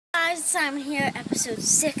guys, it's Simon here, episode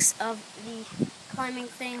 6 of the climbing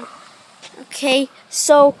thing. Okay,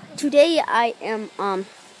 so today I am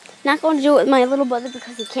not going to do it with my little brother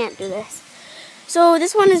because he can't do this. So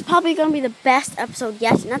this one is probably going to be the best episode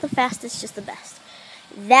yet. Not the fastest, just the best.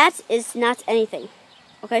 That is not anything,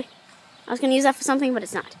 okay? I was going to use that for something, but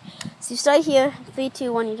it's not. So you start here, 3,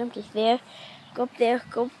 2, 1, you jump to there, go up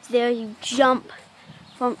there, you jump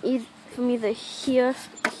from either here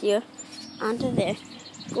to here, onto there.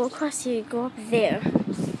 Go across here, go up there.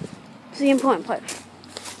 This is the important part.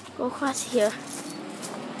 Go across here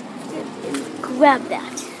and grab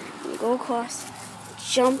that. You go across,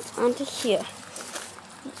 jump onto here.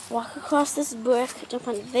 Walk across this brick, jump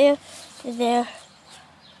onto there, to there.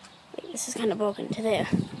 Wait, this is kind of broken, to there.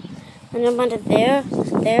 And jump onto there,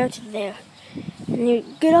 there, to there. And you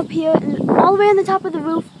get up here, and all the way on the top of the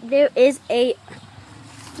roof, there is a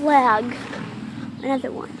flag.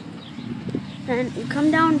 Another one. Then you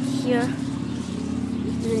come down here,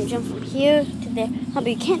 and then you jump from here to there. Oh, but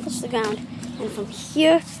you can't touch the ground. And from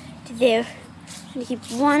here to there, and you keep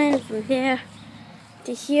running from there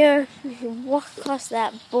to here. You walk across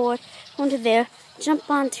that board, go into there, jump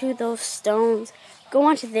onto those stones, go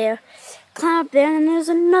onto there, climb up there, and then there's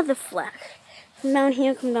another flag. Come down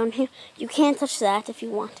here, come down here. You can't touch that if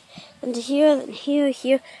you want. Then to here, then here,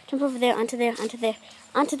 here, jump over there, onto there, onto there,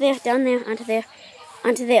 onto there, down there, onto there,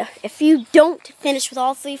 onto there. If you don't finish with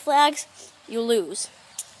all 3 flags, you lose.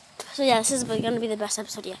 So yeah, this is going to be the best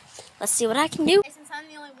episode yet. Let's see what I can do. Since I'm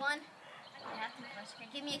the only one, I have to first. Okay,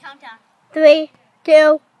 give me a countdown. 3,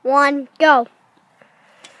 2, 1, go.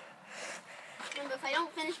 Remember, if I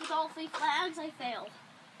don't finish with all 3 flags, I fail.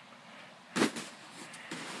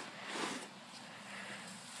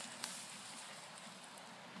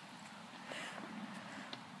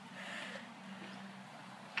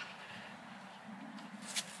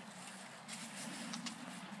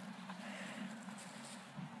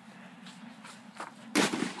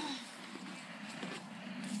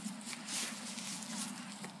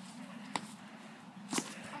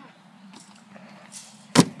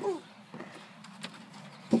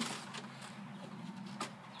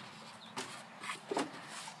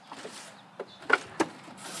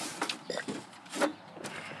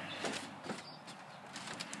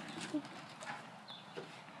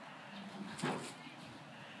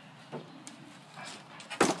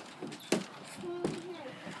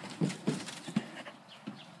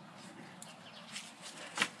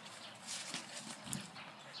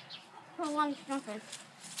 For a long jumping.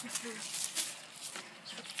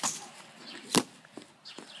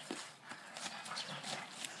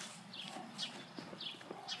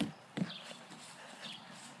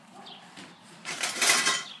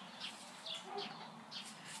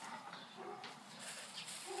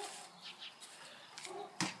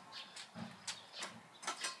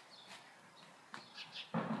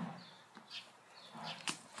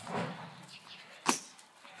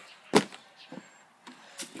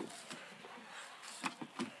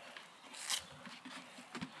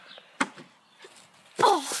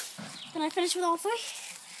 Can I finish with all 3?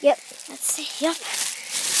 Yep. Let's see. Yep.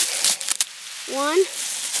 1,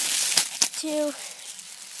 2.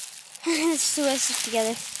 Let's do this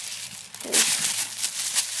together. 3.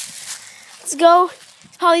 Let's go.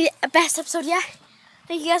 It's probably the best episode yet.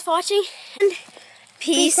 Thank you guys for watching. And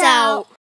peace out.